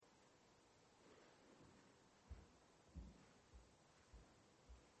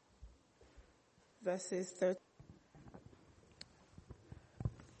verses 30.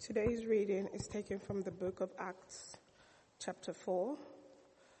 Today's reading is taken from the book of Acts, chapter 4,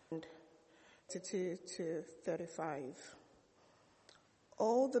 and 32 to 35.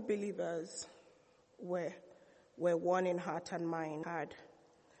 All the believers were one in heart and mind.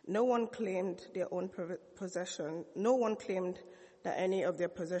 No one claimed their own possession. No one claimed that any of their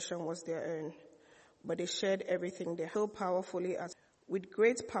possession was their own, but they shared everything they had so powerfully as. With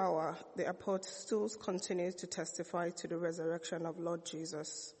great power, the apostles continued to testify to the resurrection of Lord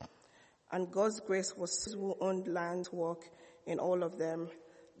Jesus. And God's grace was who owned land work in all of them,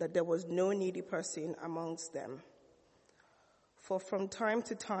 that there was no needy person amongst them. For from time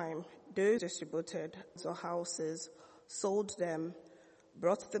to time, those distributed or houses, sold them,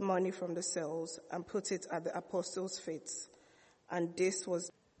 brought the money from the sales, and put it at the apostles' feet. And this was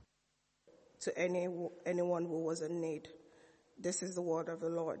to anyone who was in need. This is the word of the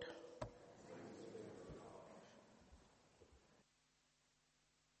Lord.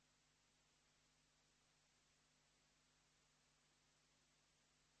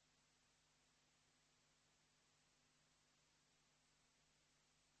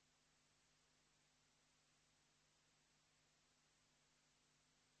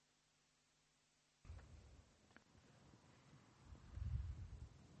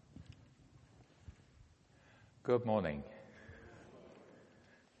 Good morning.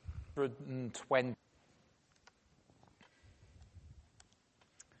 120.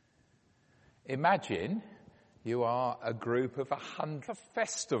 Imagine you are a group of 100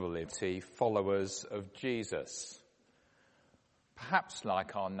 festivality followers of Jesus, perhaps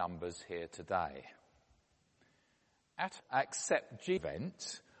like our numbers here today. At Accept Jesus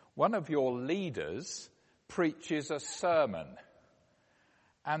event, one of your leaders preaches a sermon,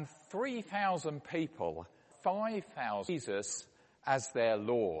 and 3,000 people, 5,000 Jesus as their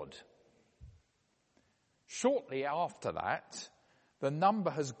Lord. Shortly after that, the number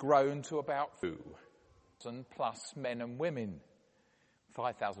has grown to about 2,000 plus men and women.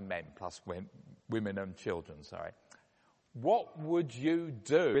 5,000 men plus women and children, sorry. What would you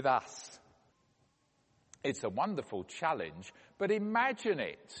do with us? It's a wonderful challenge, but imagine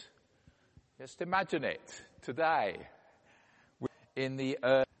it. Just imagine it today. In the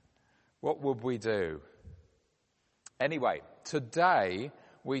earth, what would we do? Anyway, today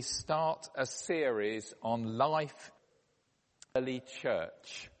we start a series on life in the early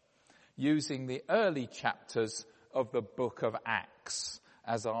church, using the early chapters of the book of Acts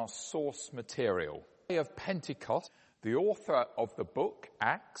as our source material. The day of Pentecost, the author of the book,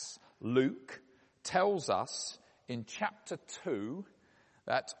 Acts, Luke, tells us in chapter 2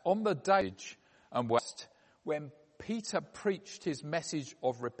 that on the day and when Peter preached his message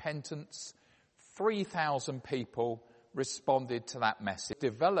of repentance, 3,000 people responded to that message.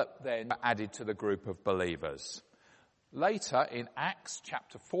 Developed then added to the group of believers. Later in Acts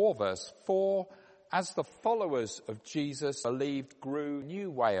chapter 4 verse 4, as the followers of Jesus believed grew a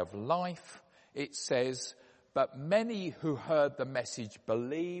new way of life, it says, but many who heard the message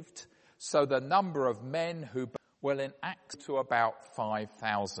believed, so the number of men who were in Acts to about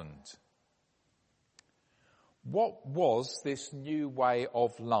 5,000. What was this new way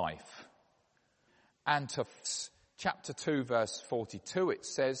of life? And to chapter 2 verse 42 it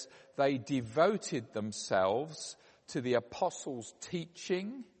says, they devoted themselves to the apostles'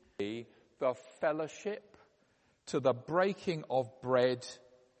 teaching, the fellowship, to the breaking of bread,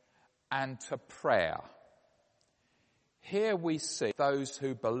 and to prayer. Here we see those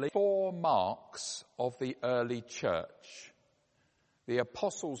who believe 4 marks of the early church. The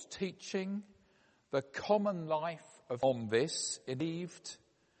apostles' teaching, the common life on this believed,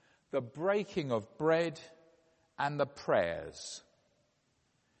 the breaking of bread, and the prayers.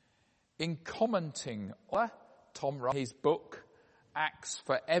 In commenting on Tom wrote his book, Acts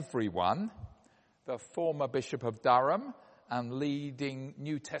for Everyone, the former Bishop of Durham and leading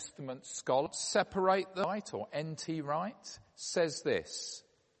New Testament scholar, Separate the Right, or N.T. Wright, says this: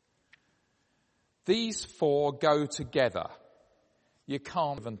 these 4 go together. You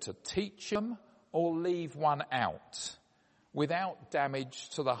can't even to teach them or leave one out without damage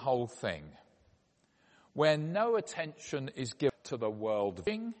to the whole thing. Where no attention is given to the world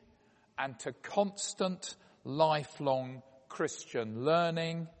and to constant, lifelong Christian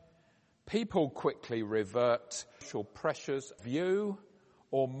learning, people quickly revert to social pressures, view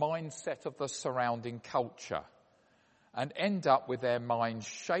or mindset of the surrounding culture and end up with their minds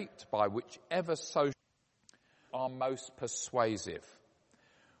shaped by whichever social are most persuasive,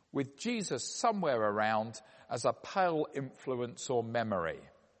 with Jesus somewhere around as a pale influence or memory.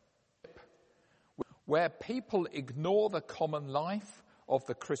 Where people ignore the common life of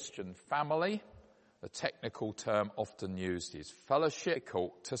the Christian family The technical term often used is fellowship,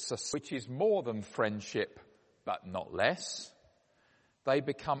 which is more than friendship, but not less. They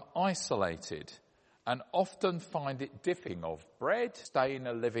become isolated and often find it difficult of bread, stay in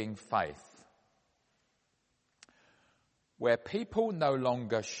a living faith, where people no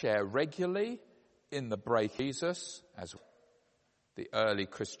longer share regularly in the break of Jesus, as the early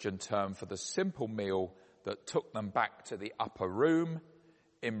Christian term for the simple meal that took them back to the upper room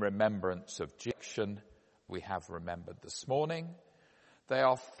in remembrance of Jesus we have remembered this morning. They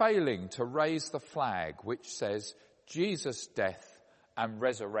are failing to raise the flag which says Jesus' death and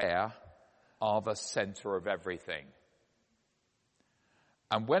resurrection are the centre of everything.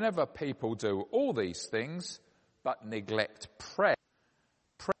 And whenever people do all these things but neglect prayer,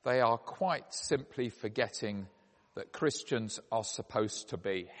 they are quite simply forgetting that Christians are supposed to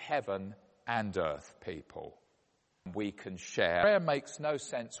be heaven and earth people. We can share. Prayer makes no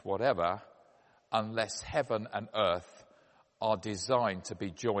sense whatever unless heaven and earth are designed to be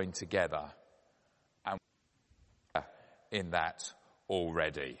joined together. And we're in that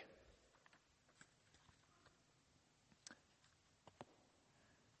already.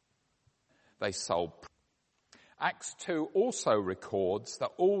 They sold. Acts 2 also records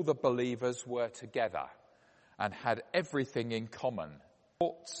that all the believers were together and had everything in common,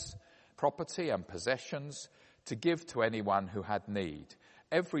 property and possessions, to give to anyone who had need.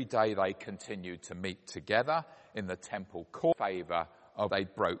 Every day they continued to meet together in the temple court. They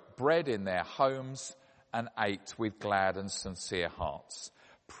broke bread in their homes and ate with glad and sincere hearts,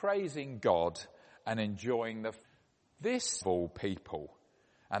 praising God and enjoying this of all people.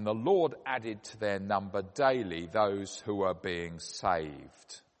 And the Lord added to their number daily those who were being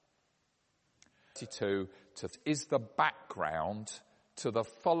saved. 32 is the background to the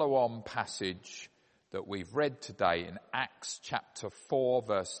follow-on passage that we've read today in Acts chapter 4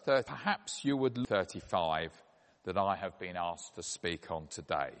 verse 30. Perhaps you would 35 that I have been asked to speak on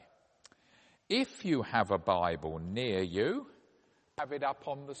today. If you have a Bible near you, have it up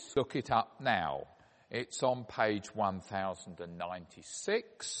on the, look it up now. It's on page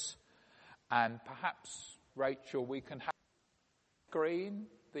 1096. And perhaps, Rachel, we can have screen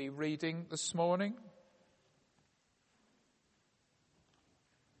the reading this morning.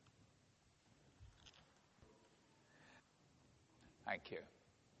 Thank you.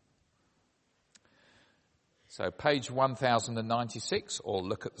 So page 1096, or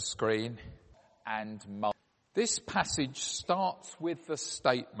look at the screen. And this passage starts with the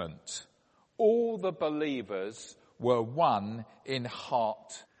statement, all the believers were one in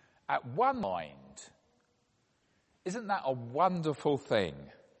heart, at one mind. Isn't that a wonderful thing?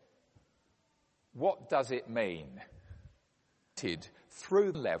 What does it mean?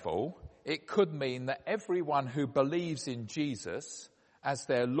 Through the level, it could mean that everyone who believes in Jesus as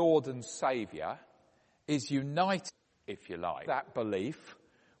their Lord and Saviour is united, if you like, that belief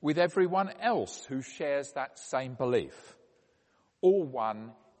with everyone else who shares that same belief. All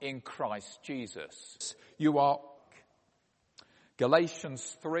one in Christ Jesus. You are.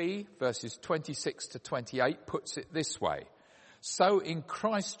 Galatians 3 verses 26 to 28 puts it this way. So in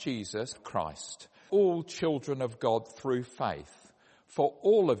Christ Jesus, all children of God through faith, for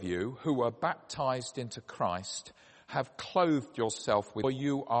all of you who were baptized into Christ have clothed yourself with, for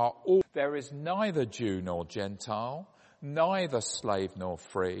you are all. There is neither Jew nor Gentile, neither slave nor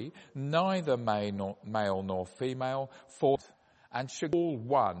free, neither male nor female, for and should all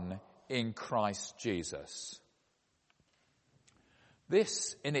one in Christ Jesus.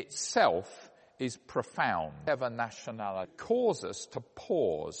 This in itself is profound. Whatever nationality causes us to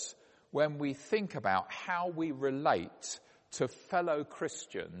pause when we think about how we relate to fellow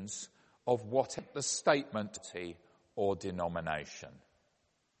Christians of what the statement or denomination.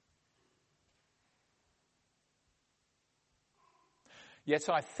 Yet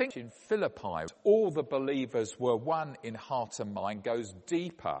I think in Philippi, all the believers were one in heart and mind goes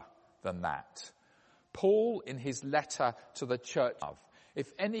deeper than that. Paul, in his letter to the church,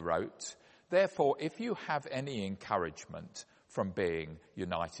 wrote, therefore, if you have any encouragement from being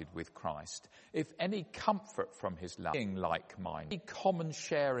united with Christ, if any comfort from his love, being like-minded, any common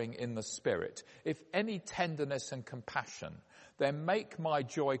sharing in the Spirit, if any tenderness and compassion, then make my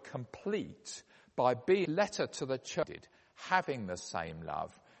joy complete by being letter to the church, having the same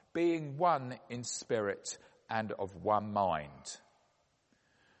love, being one in spirit and of one mind.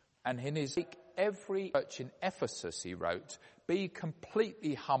 And in his every church in Ephesus, he wrote, be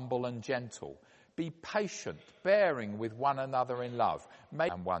completely humble and gentle, be patient, bearing with one another in love,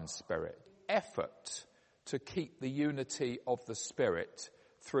 and one spirit. Effort to keep the unity of the Spirit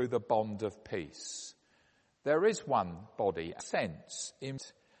through the bond of peace. There is one body, sense in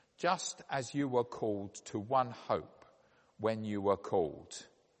just as you were called to one hope when you were called.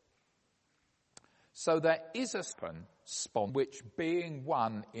 So there is a spot which, being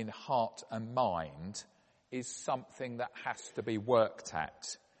one in heart and mind, is something that has to be worked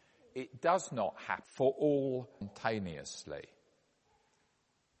at. It does not happen for all spontaneously.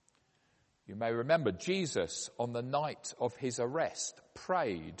 You may remember Jesus, on the night of his arrest,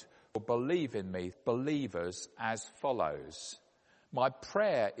 prayed for believe in me believers as follows. My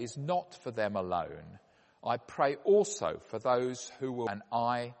prayer is not for them alone. I pray also for those who will, and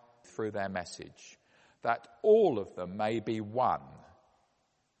I, through their message, that all of them may be one.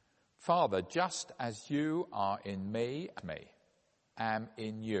 Father, just as you are in me, am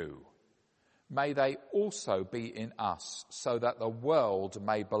in you. May they also be in us, so that the world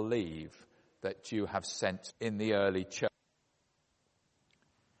may believe that you have sent in the early church.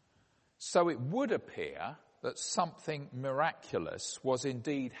 So it would appear that something miraculous was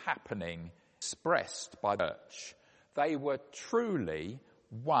indeed happening, expressed by the church. They were truly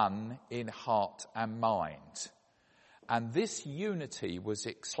one in heart and mind. And this unity was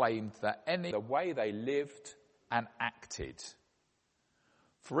exclaimed that the way they lived and acted.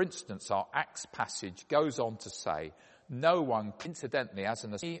 For instance, our Acts passage goes on to say, no one, incidentally, as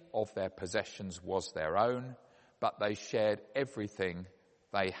an of their possessions was their own, but they shared everything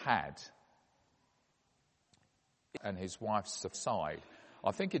they had. And his wife's side.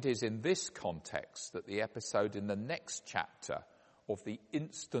 I think it is in this context that the episode in the next chapter of the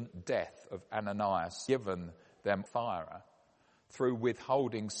instant death of Ananias given them fire through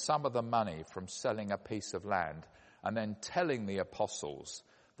withholding some of the money from selling a piece of land and then telling the apostles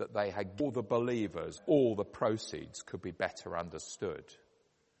that they had all the believers, all the proceeds could be better understood.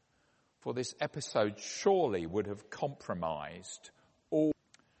 For this episode surely would have compromised all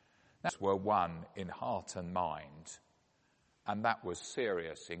that were one in heart and mind, and that was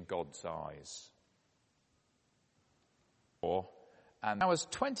serious in God's eyes. And now as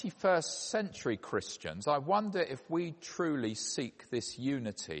 21st century Christians, I wonder if we truly seek this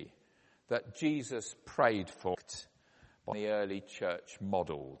unity that Jesus prayed for by the early church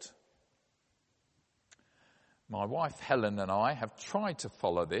modelled. My wife Helen and I have tried to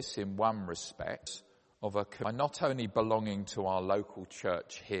follow this in one respect by not only belonging to our local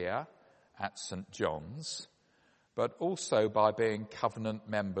church here at St. John's, but also by being covenant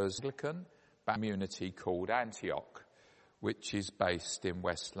members of the Anglican community called Antioch, which is based in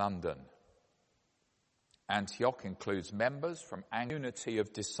West London. Antioch includes members from Unity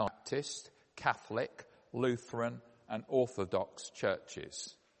of Baptist, Catholic, Lutheran and Orthodox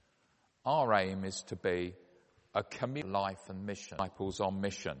churches. Our aim is to be a community life and mission, disciples on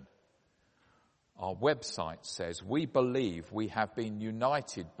mission. Our website says, we believe we have been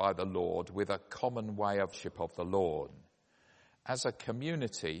united by the Lord with a common way of worship of the Lord. As a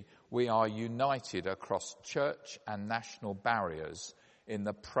community, we are united across church and national barriers in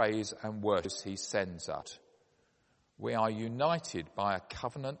the praise and worship he sends us. We are united by a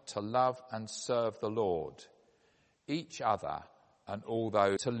covenant to love and serve the Lord, each other and all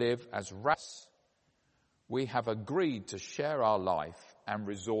those to live as race. We have agreed to share our life and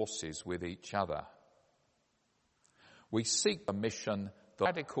resources with each other. We seek the mission, the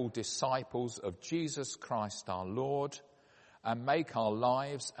radical disciples of Jesus Christ our Lord, and make our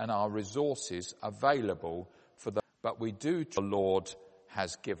lives and our resources available for the, but we do the Lord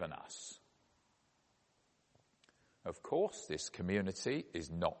has given us. Of course, this community is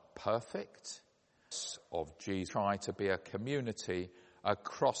not perfect. Of Jesus, try to be a community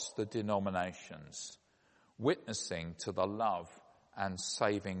across the denominations, witnessing to the love and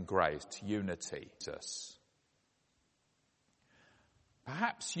saving grace, unity.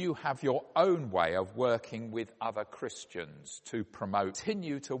 Perhaps you have your own way of working with other Christians to promote,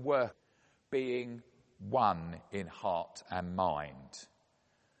 continue to work being one in heart and mind.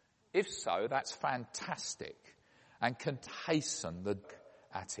 If so, that's fantastic and can hasten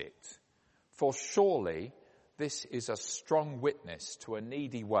at it. For surely this is a strong witness to a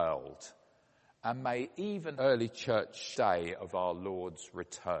needy world and may even early church day of our Lord's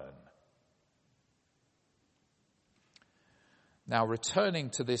return. Now, returning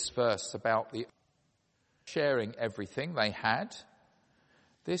to this verse about the sharing everything they had,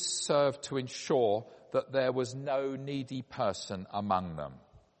 this served to ensure that there was no needy person among them.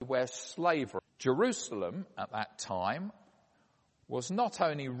 Where slavery, Jerusalem at that time was not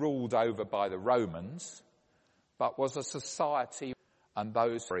only ruled over by the Romans, but was a society and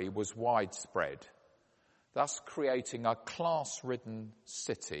those was widespread, thus creating a class-ridden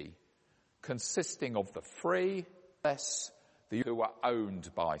city consisting of the free, less who were owned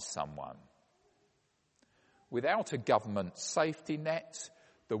by someone. Without a government safety net,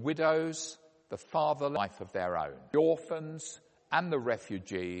 the widows, the fatherless, life of their own. The orphans and the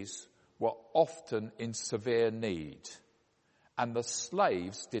refugees were often in severe need, and the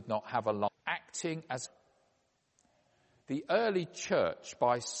slaves did not have a life. Acting as the early church,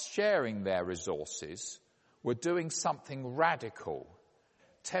 by sharing their resources, were doing something radical.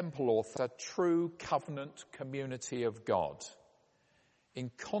 Temple author, a true covenant community of God,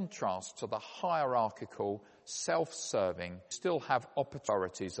 in contrast to the hierarchical, self-serving, still have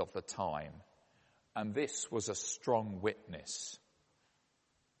opportunities of the time, and this was a strong witness.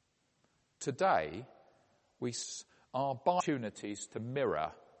 Today, we are opportunities to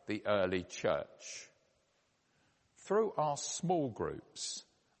mirror the early church. Through our small groups,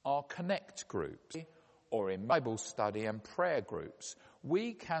 our connect groups, or in Bible study and prayer groups,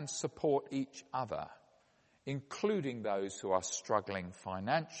 we can support each other, including those who are struggling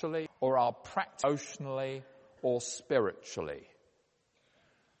financially or are emotionally or spiritually.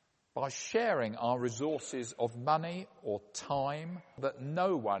 By sharing our resources of money or time, that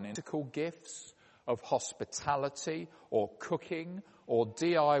no one in physical gifts of hospitality or cooking or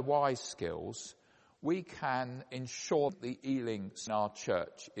DIY skills, we can ensure that the healing in our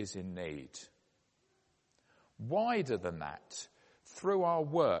church is in need. Wider than that, through our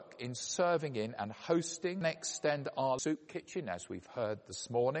work in serving in and hosting and extend our soup kitchen, as we've heard this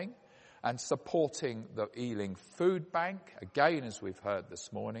morning, and supporting the Ealing Food Bank, again as we've heard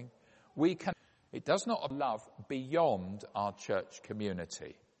this morning, we can, it does not love beyond our church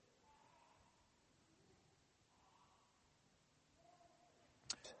community.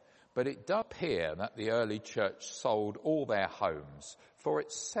 But it does appear that the early church sold all their homes, for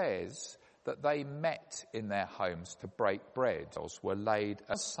it says that they met in their homes to break bread. Were laid,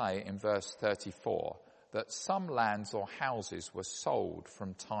 as say in verse 34, that some lands or houses were sold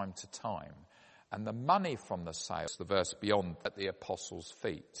from time to time, and the money from the sales, the verse beyond, at the apostles'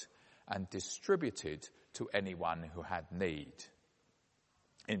 feet, and distributed to anyone who had need.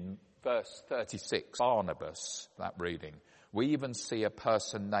 In verse 36, Barnabas, that reading, we even see a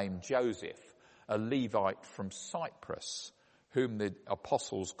person named Joseph, a Levite from Cyprus, whom the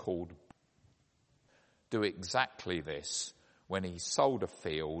apostles called, do exactly this when he sold a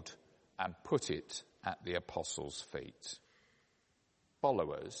field and put it at the apostles' feet.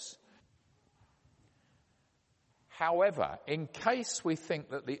 Followers. However, in case we think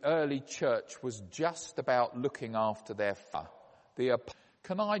that the early church was just about looking after their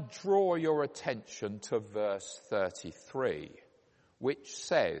can I draw your attention to verse 33, which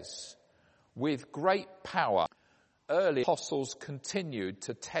says, with great power, early apostles continued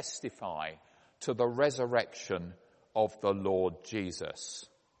to testify to the resurrection of the Lord Jesus.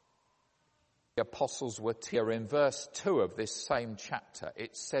 The apostles were here in verse 2 of this same chapter.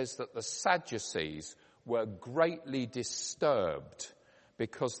 It says that the Sadducees were greatly disturbed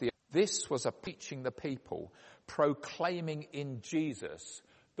because this was a teaching the people, proclaiming in Jesus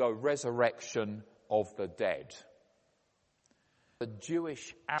the resurrection of the dead. The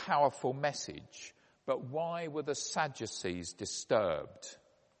Jewish powerful message, but why were the Sadducees disturbed?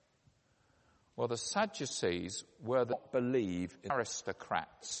 Well, the Sadducees were the believe in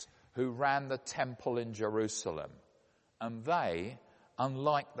aristocrats who ran the temple in Jerusalem, and they,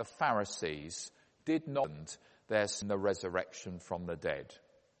 unlike the Pharisees, did not in the resurrection from the dead.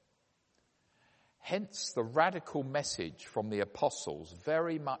 Hence, the radical message from the apostles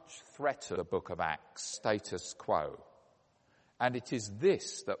very much threatened the book of Acts status quo. And it is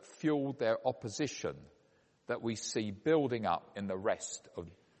this that fueled their opposition that we see building up in the rest of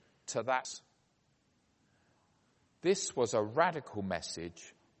to that. This was a radical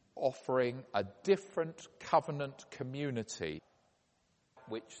message offering a different covenant community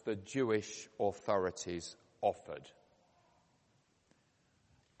which the Jewish authorities offered.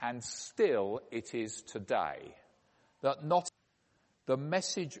 And still it is today that not the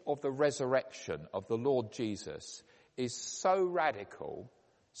message of the resurrection of the Lord Jesus is so radical,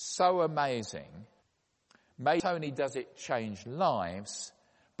 so amazing. Not only does it change lives,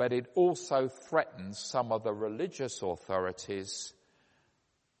 but it also threatens some of the religious authorities,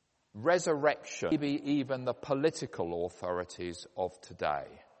 resurrection, maybe even the political authorities of today.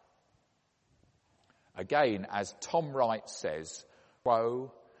 Again, as Tom Wright says,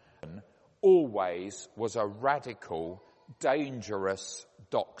 woe always was a radical, dangerous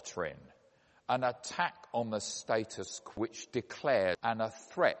doctrine, an attack on the status quo which declared and a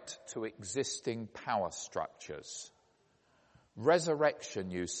threat to existing power structures. Resurrection,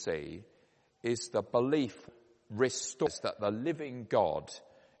 you see, is the belief restores that the living God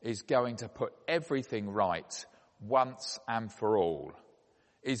is going to put everything right once and for all,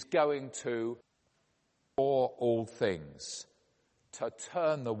 is going to restore all things, to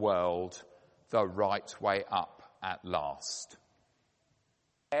turn the world the right way up at last.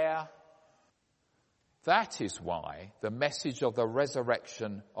 That is why the message of the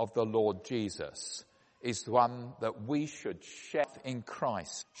resurrection of the Lord Jesus is one that we should share in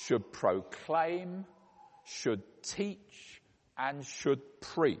Christ, should proclaim, should teach, and should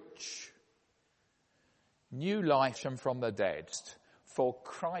preach. New life from the dead, for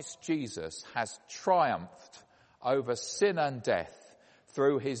Christ Jesus has triumphed over sin and death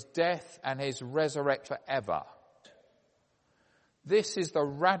through his death and his resurrection forever. This is the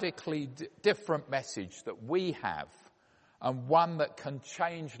radically different message that we have, and one that can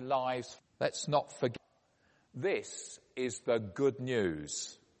change lives. Let's not forget, this is the good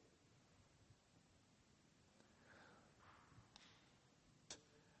news.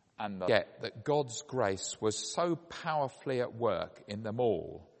 And forget that God's grace was so powerfully at work in them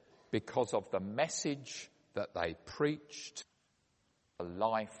all because of the message that they preached, the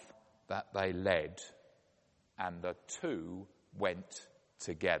life that they led, and the two went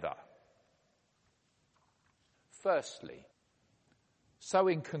together. Firstly, so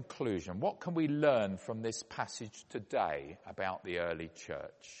in conclusion, what can we learn from this passage today about the early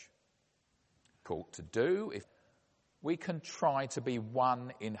church? Called to do, if we can try to be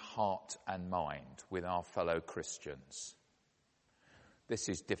one in heart and mind with our fellow Christians. This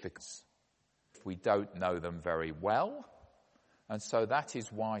is difficult if we don't know them very well, and so that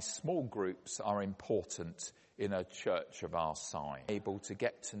is why small groups are important in a church of our size. Able to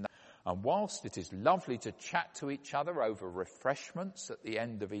get to know, and whilst it is lovely to chat to each other over refreshments at the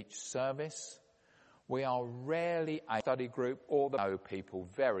end of each service, we are rarely a study group or know people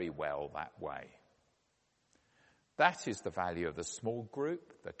very well that way. That is the value of the small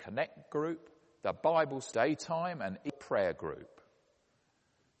group, the connect group, the Bible daytime and prayer group.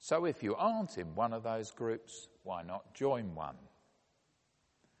 So if you aren't in one of those groups, why not join one?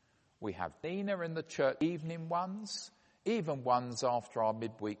 We have Nina in the church evening ones, even ones after our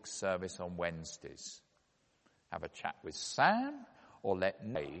midweek service on Wednesdays. Have a chat with Sam, or let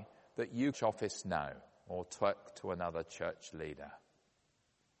me that you office know, or talk to another church leader.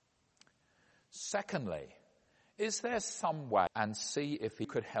 Secondly, is there some way, and see if he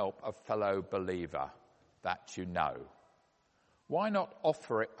could help a fellow believer that you know? Why not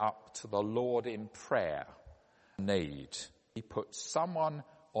offer it up to the Lord in prayer? Need. He puts someone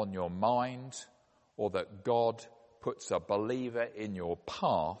on your mind, or that God puts a believer in your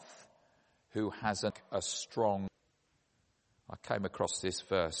path who has a strong... I came across this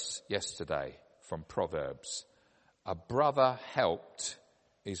verse yesterday from Proverbs. A brother helped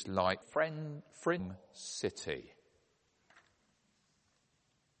is like friend city.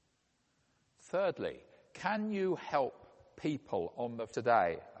 Thirdly, can you help people on the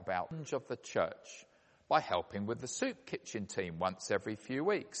today about of the church by helping with the soup kitchen team once every few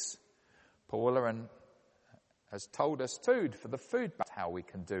weeks? Paula has told us too for the food how we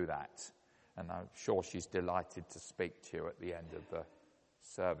can do that, and I'm sure she's delighted to speak to you at the end of the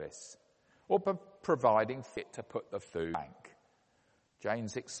service. Or providing fit to put the food bank.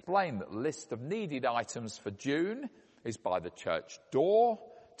 Jane's explained that the list of needed items for June is by the church door,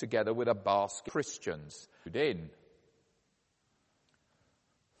 together with a basket of Christians in.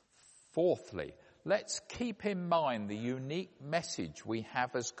 Fourthly, let's keep in mind the unique message we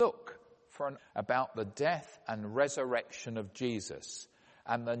have as cook about the death and resurrection of Jesus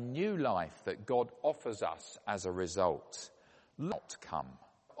and the new life that God offers us as a result. Not come.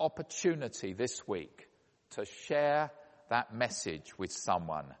 Opportunity this week to share that message with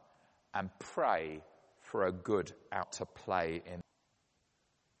someone and pray for a good out to play in.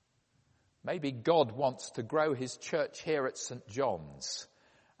 Maybe God wants to grow his church here at St. John's,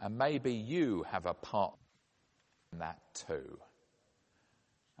 and maybe you have a part in that too.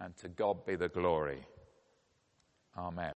 And to God be the glory. Amen.